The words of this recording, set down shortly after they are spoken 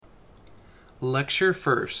Lecture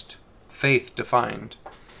First, Faith Defined.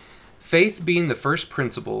 Faith being the first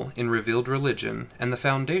principle in revealed religion and the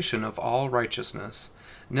foundation of all righteousness,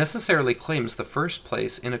 necessarily claims the first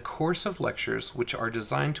place in a course of lectures which are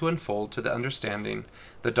designed to unfold to the understanding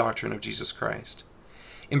the doctrine of Jesus Christ.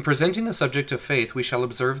 In presenting the subject of faith, we shall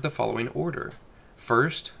observe the following order.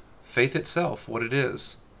 First, faith itself, what it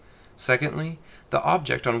is. Secondly, the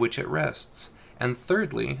object on which it rests. And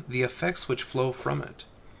thirdly, the effects which flow from it.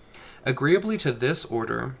 Agreeably to this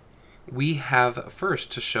order, we have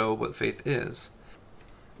first to show what faith is.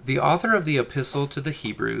 The author of the Epistle to the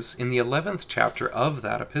Hebrews, in the 11th chapter of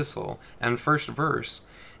that epistle and first verse,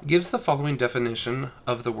 gives the following definition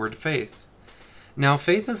of the word faith. Now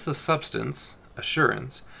faith is the substance,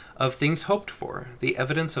 assurance, of things hoped for, the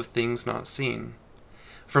evidence of things not seen.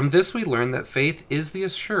 From this we learn that faith is the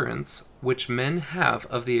assurance which men have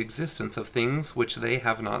of the existence of things which they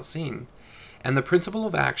have not seen, and the principle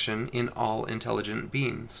of action in all intelligent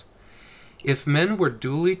beings. If men were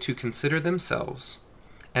duly to consider themselves,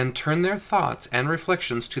 and turn their thoughts and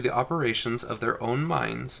reflections to the operations of their own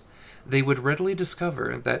minds, they would readily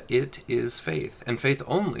discover that it is faith, and faith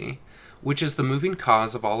only, which is the moving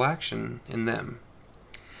cause of all action in them.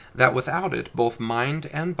 That without it, both mind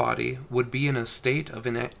and body would be in a state of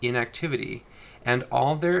inactivity, and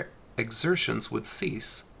all their exertions would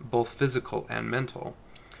cease, both physical and mental.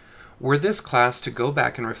 Were this class to go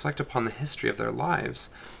back and reflect upon the history of their lives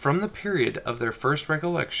from the period of their first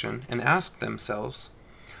recollection and ask themselves,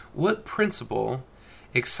 what principle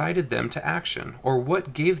excited them to action, or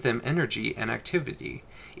what gave them energy and activity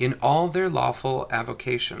in all their lawful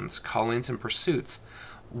avocations, callings, and pursuits,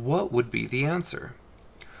 what would be the answer?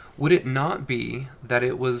 Would it not be that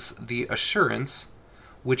it was the assurance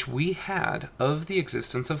which we had of the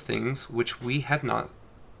existence of things which we had not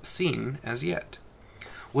seen as yet?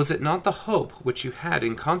 Was it not the hope which you had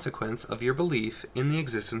in consequence of your belief in the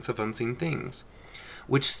existence of unseen things,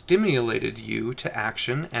 which stimulated you to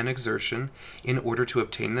action and exertion in order to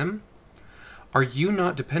obtain them? Are you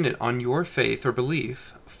not dependent on your faith or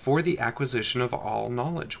belief for the acquisition of all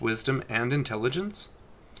knowledge, wisdom, and intelligence?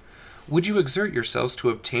 Would you exert yourselves to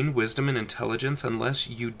obtain wisdom and intelligence unless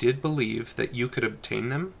you did believe that you could obtain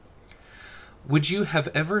them? Would you have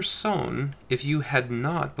ever sown if you had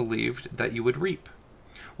not believed that you would reap?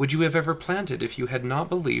 Would you have ever planted if you had not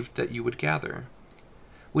believed that you would gather?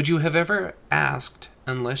 Would you have ever asked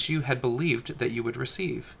unless you had believed that you would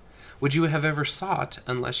receive? Would you have ever sought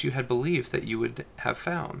unless you had believed that you would have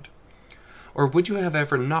found? Or would you have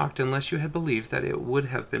ever knocked unless you had believed that it would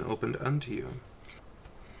have been opened unto you?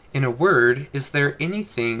 In a word, is there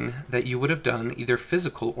anything that you would have done, either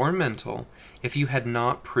physical or mental, if you had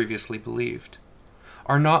not previously believed?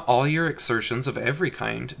 Are not all your exertions of every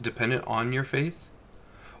kind dependent on your faith?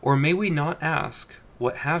 Or may we not ask,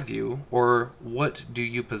 what have you, or what do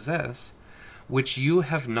you possess, which you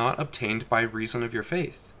have not obtained by reason of your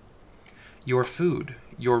faith? Your food,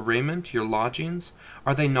 your raiment, your lodgings,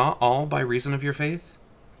 are they not all by reason of your faith?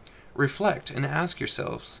 Reflect and ask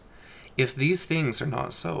yourselves, if these things are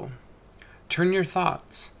not so. Turn your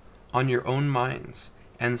thoughts on your own minds,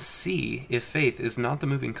 and see if faith is not the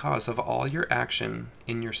moving cause of all your action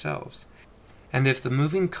in yourselves. And if the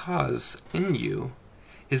moving cause in you,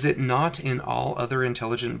 is it not in all other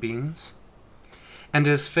intelligent beings? And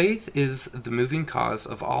as faith is the moving cause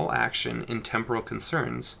of all action in temporal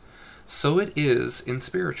concerns, so it is in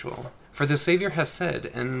spiritual. For the Savior has said,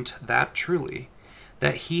 and that truly,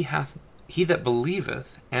 that he that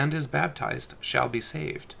believeth and is baptized shall be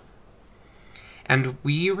saved. And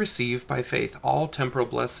we receive by faith all temporal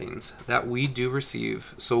blessings that we do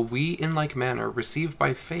receive, so we in like manner receive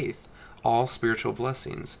by faith all spiritual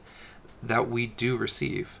blessings that we do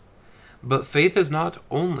receive. But faith is not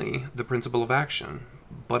only the principle of action,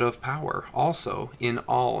 but of power also in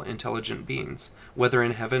all intelligent beings, whether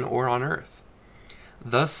in heaven or on earth.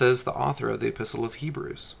 Thus says the author of the Epistle of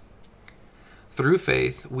Hebrews. Through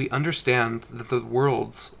faith we understand that the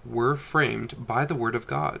worlds were framed by the word of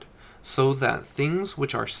God, so that things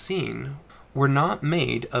which are seen were not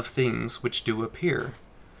made of things which do appear.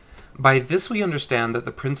 By this we understand that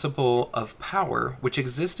the principle of power which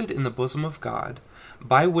existed in the bosom of God,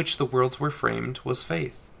 by which the worlds were framed, was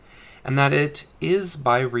faith, and that it is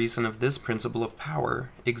by reason of this principle of power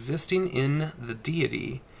existing in the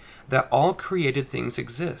deity that all created things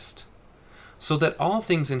exist, so that all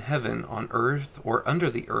things in heaven, on earth, or under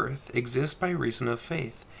the earth exist by reason of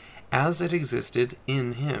faith, as it existed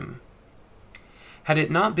in him. Had it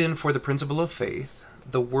not been for the principle of faith,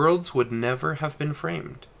 the worlds would never have been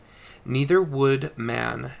framed. Neither would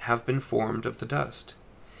man have been formed of the dust.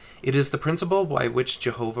 It is the principle by which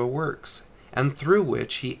Jehovah works, and through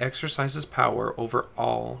which he exercises power over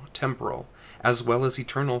all temporal, as well as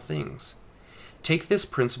eternal things. Take this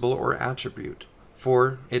principle or attribute,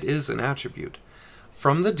 for it is an attribute,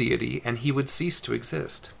 from the deity, and he would cease to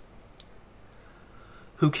exist.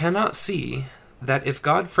 Who cannot see that if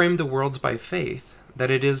God framed the worlds by faith,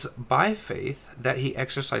 that it is by faith that he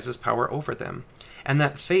exercises power over them, and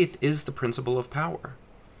that faith is the principle of power?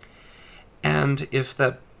 And if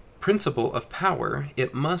the principle of power,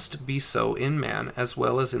 it must be so in man as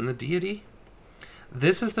well as in the deity?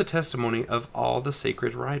 This is the testimony of all the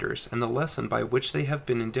sacred writers, and the lesson by which they have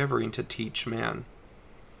been endeavoring to teach man.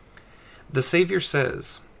 The Savior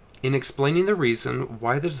says, in explaining the reason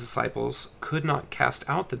why the disciples could not cast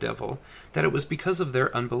out the devil, that it was because of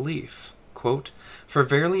their unbelief. Quote, "For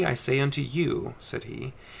verily I say unto you, said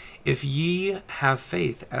he, if ye have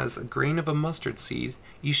faith as a grain of a mustard seed,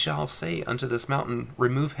 ye shall say unto this mountain,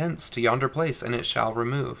 Remove hence to yonder place, and it shall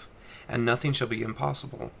remove, and nothing shall be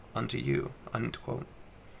impossible unto you." Unquote.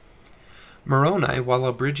 Moroni, while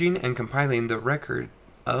abridging and compiling the record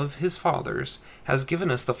of his fathers, has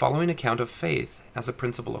given us the following account of faith as a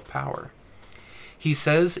principle of power. He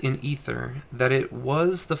says in Ether that it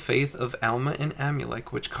was the faith of Alma and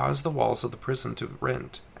Amulek which caused the walls of the prison to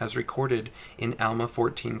rent, as recorded in Alma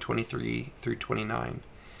 14:23-29.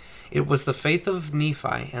 It was the faith of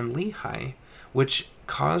Nephi and Lehi which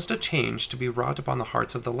caused a change to be wrought upon the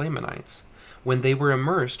hearts of the Lamanites, when they were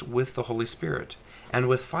immersed with the Holy Spirit, and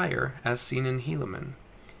with fire, as seen in Helaman.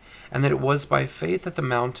 And that it was by faith that the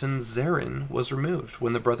mountain Zerin was removed,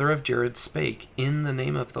 when the brother of Jared spake in the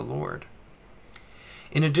name of the Lord.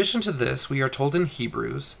 In addition to this, we are told in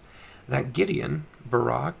Hebrews that Gideon,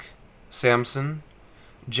 Barak, Samson,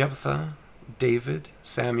 Jephthah, David,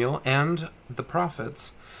 Samuel, and the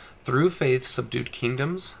prophets, through faith subdued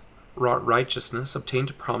kingdoms, wrought righteousness,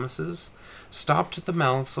 obtained promises, stopped the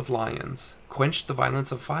mouths of lions, quenched the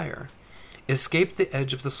violence of fire, escaped the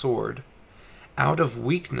edge of the sword, out of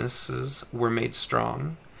weaknesses were made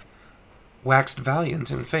strong, waxed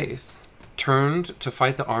valiant in faith, turned to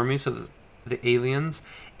fight the armies of the aliens,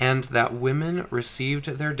 and that women received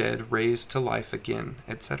their dead raised to life again,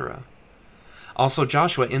 etc. Also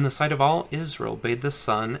Joshua, in the sight of all Israel, bade the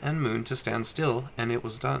sun and moon to stand still, and it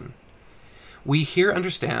was done. We here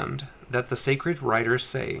understand that the sacred writers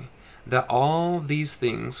say that all these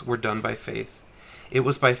things were done by faith. It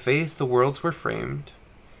was by faith the worlds were framed.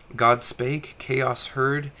 God spake, chaos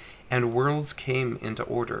heard, and worlds came into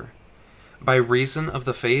order. By reason of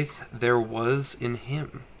the faith there was in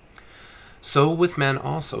him. So with man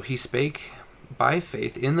also, he spake by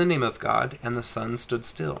faith in the name of God, and the sun stood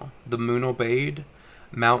still. The moon obeyed,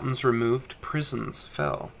 mountains removed, prisons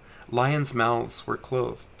fell, lions' mouths were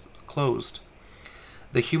closed.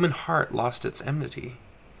 The human heart lost its enmity,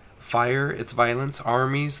 fire its violence,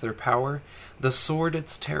 armies their power, the sword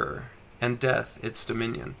its terror, and death its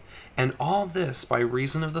dominion, and all this by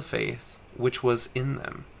reason of the faith which was in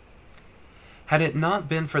them. Had it not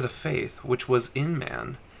been for the faith which was in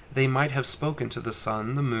man, they might have spoken to the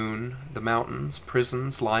sun, the moon, the mountains,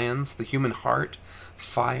 prisons, lions, the human heart,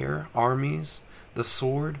 fire, armies, the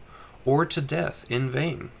sword, or to death in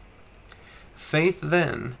vain. Faith,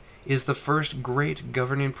 then, is the first great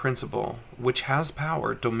governing principle which has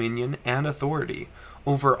power, dominion, and authority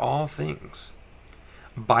over all things.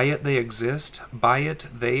 By it they exist, by it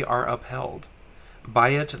they are upheld, by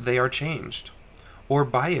it they are changed, or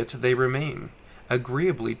by it they remain,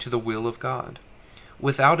 agreeably to the will of God.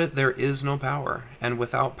 Without it there is no power, and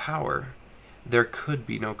without power there could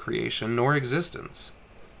be no creation nor existence.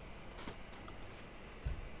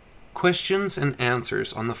 Questions and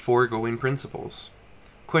answers on the foregoing principles.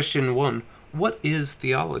 Question 1. What is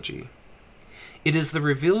theology? It is the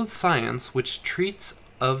revealed science which treats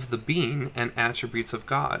of the being and attributes of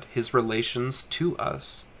God, his relations to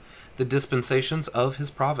us, the dispensations of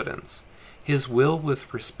his providence, his will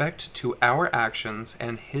with respect to our actions,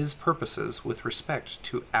 and his purposes with respect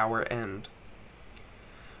to our end.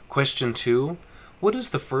 Question 2. What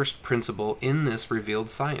is the first principle in this revealed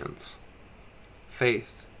science?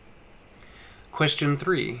 Faith. Question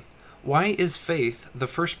 3. Why is faith the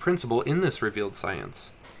first principle in this revealed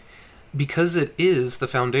science? Because it is the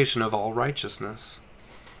foundation of all righteousness.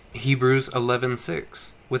 Hebrews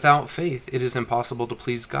 11:6. Without faith it is impossible to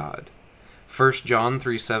please God. 1 John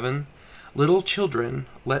 3:7. Little children,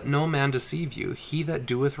 let no man deceive you. He that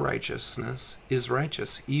doeth righteousness is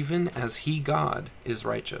righteous, even as he, God, is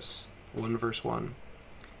righteous. 1 verse 1.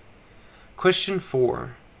 Question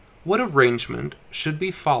 4. What arrangement should be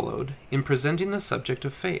followed in presenting the subject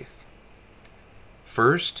of faith?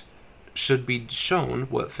 First, should be shown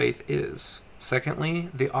what faith is. Secondly,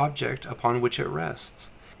 the object upon which it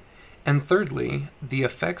rests. And thirdly, the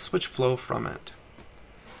effects which flow from it.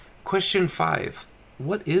 Question 5.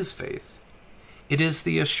 What is faith? It is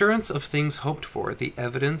the assurance of things hoped for, the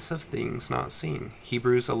evidence of things not seen.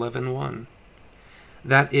 Hebrews 11:1.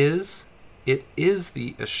 That is, it is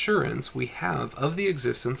the assurance we have of the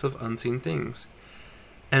existence of unseen things.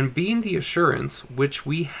 And being the assurance which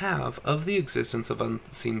we have of the existence of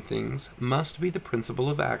unseen things must be the principle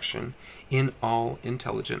of action in all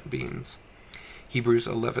intelligent beings. Hebrews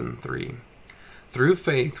 11:3. Through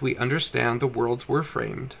faith we understand the worlds were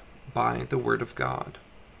framed by the word of God.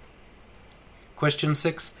 Question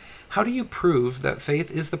 6. How do you prove that faith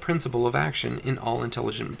is the principle of action in all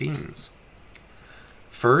intelligent beings?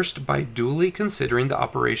 First, by duly considering the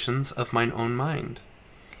operations of mine own mind.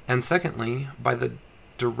 And secondly, by the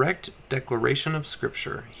direct declaration of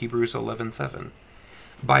Scripture, Hebrews 11:7.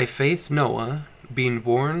 By faith Noah, being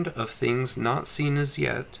warned of things not seen as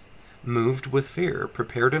yet, moved with fear,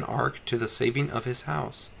 prepared an ark to the saving of his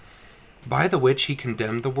house, by the which he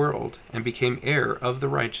condemned the world, and became heir of the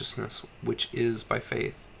righteousness which is by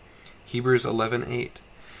faith. Hebrews 11:8.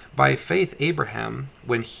 By faith Abraham,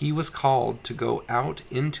 when he was called to go out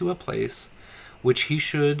into a place which he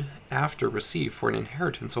should after receive for an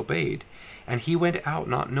inheritance, obeyed, and he went out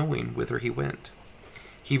not knowing whither he went.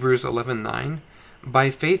 Hebrews 11:9. By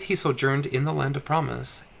faith he sojourned in the land of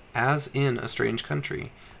promise, as in a strange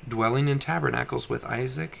country, dwelling in tabernacles with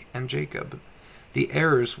Isaac and Jacob, the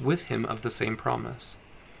heirs with him of the same promise.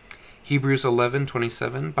 Hebrews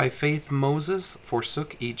 11:27. By faith Moses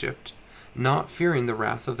forsook Egypt, not fearing the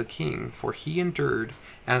wrath of the king, for he endured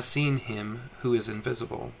as seeing him who is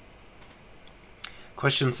invisible.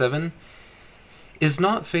 Question 7. Is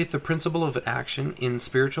not faith the principle of action in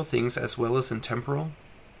spiritual things as well as in temporal?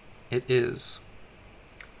 It is.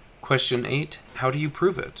 Question 8. How do you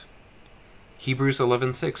prove it? Hebrews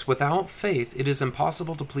 11:6. Without faith it is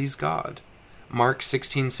impossible to please God. Mark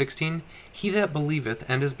 16:16. He that believeth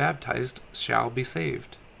and is baptized shall be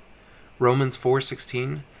saved. Romans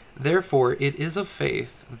 4:16. Therefore it is of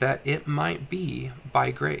faith that it might be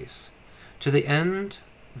by grace, to the end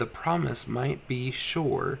the promise might be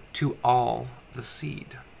sure to all the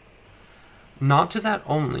seed. Not to that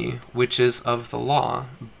only which is of the law,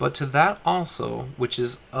 but to that also which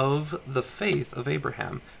is of the faith of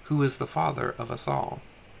Abraham, who is the father of us all.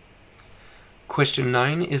 Question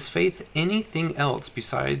 9. Is faith anything else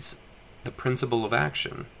besides the principle of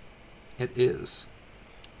action? It is.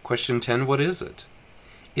 Question 10. What is it?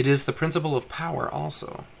 It is the principle of power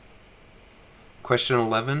also. Question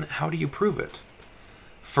 11. How do you prove it?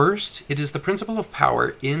 First, it is the principle of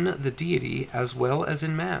power in the deity as well as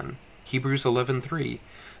in man. Hebrews 11:3.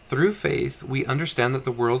 Through faith we understand that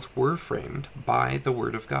the worlds were framed by the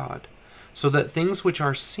word of God, so that things which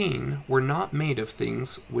are seen were not made of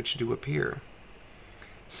things which do appear.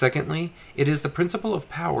 Secondly, it is the principle of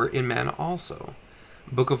power in man also.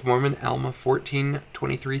 Book of Mormon, Alma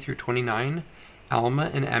 14:23-29. Alma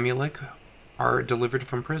and Amulek are delivered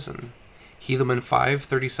from prison. Helaman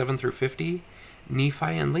 5:37-50.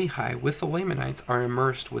 Nephi and Lehi with the Lamanites are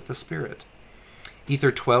immersed with the Spirit.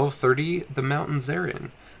 Ether 12:30. The mountain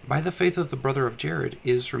Zerin, by the faith of the brother of Jared,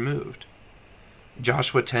 is removed.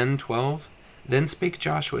 Joshua 10:12. Then spake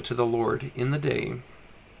Joshua to the Lord in the day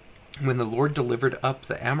when the Lord delivered up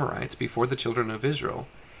the Amorites before the children of Israel.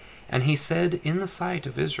 And he said in the sight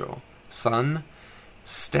of Israel, Sun,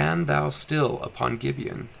 stand thou still upon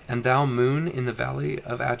Gibeon, and thou moon in the valley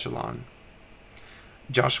of Ajalon.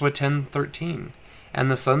 Joshua 10:13. And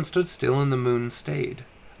the sun stood still and the moon stayed,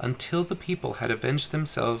 until the people had avenged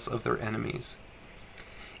themselves of their enemies.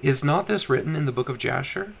 Is not this written in the book of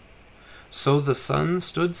Jasher? So the sun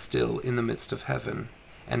stood still in the midst of heaven,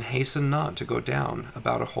 and hastened not to go down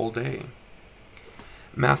about a whole day.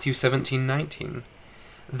 Matthew 17:19.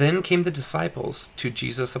 Then came the disciples to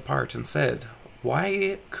Jesus apart and said,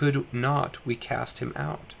 Why could not we cast him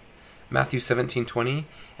out? Matthew 17:20.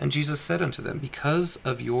 And Jesus said unto them, Because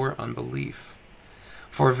of your unbelief.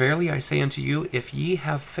 For verily I say unto you, if ye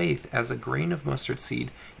have faith as a grain of mustard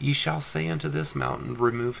seed, ye shall say unto this mountain,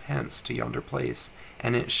 Remove hence to yonder place,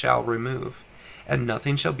 and it shall remove, and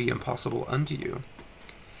nothing shall be impossible unto you.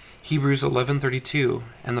 Hebrews 11:32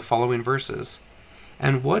 and the following verses.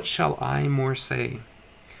 And what shall I more say?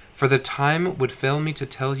 For the time would fail me to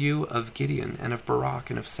tell you of Gideon, and of Barak,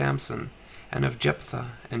 and of Samson, and of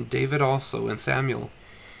Jephthah, and David also, and Samuel,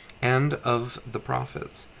 and of the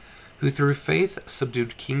prophets, who through faith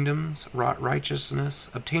subdued kingdoms, wrought righteousness,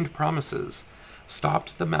 obtained promises,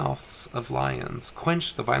 stopped the mouths of lions,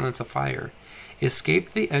 quenched the violence of fire,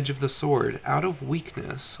 escaped the edge of the sword, out of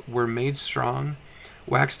weakness were made strong,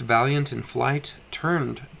 waxed valiant in flight,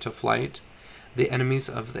 turned to flight, the enemies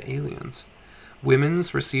of the aliens.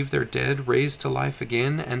 Women's received their dead raised to life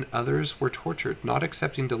again, and others were tortured, not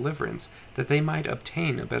accepting deliverance, that they might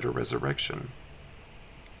obtain a better resurrection.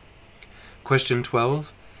 Question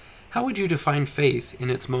 12. How would you define faith in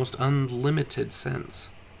its most unlimited sense?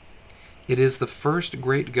 It is the first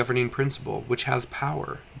great governing principle which has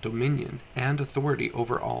power, dominion, and authority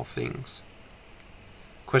over all things.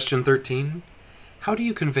 Question 13. How do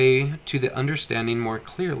you convey to the understanding more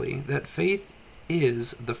clearly that faith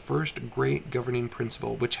is the first great governing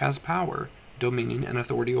principle which has power, dominion, and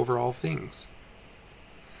authority over all things?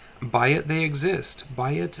 By it they exist,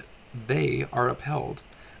 by it they are upheld,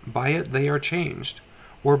 by it they are changed,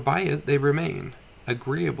 or by it they remain,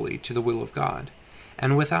 agreeably to the will of God.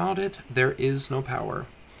 And without it there is no power,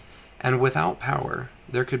 and without power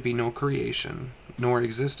there could be no creation, nor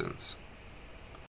existence.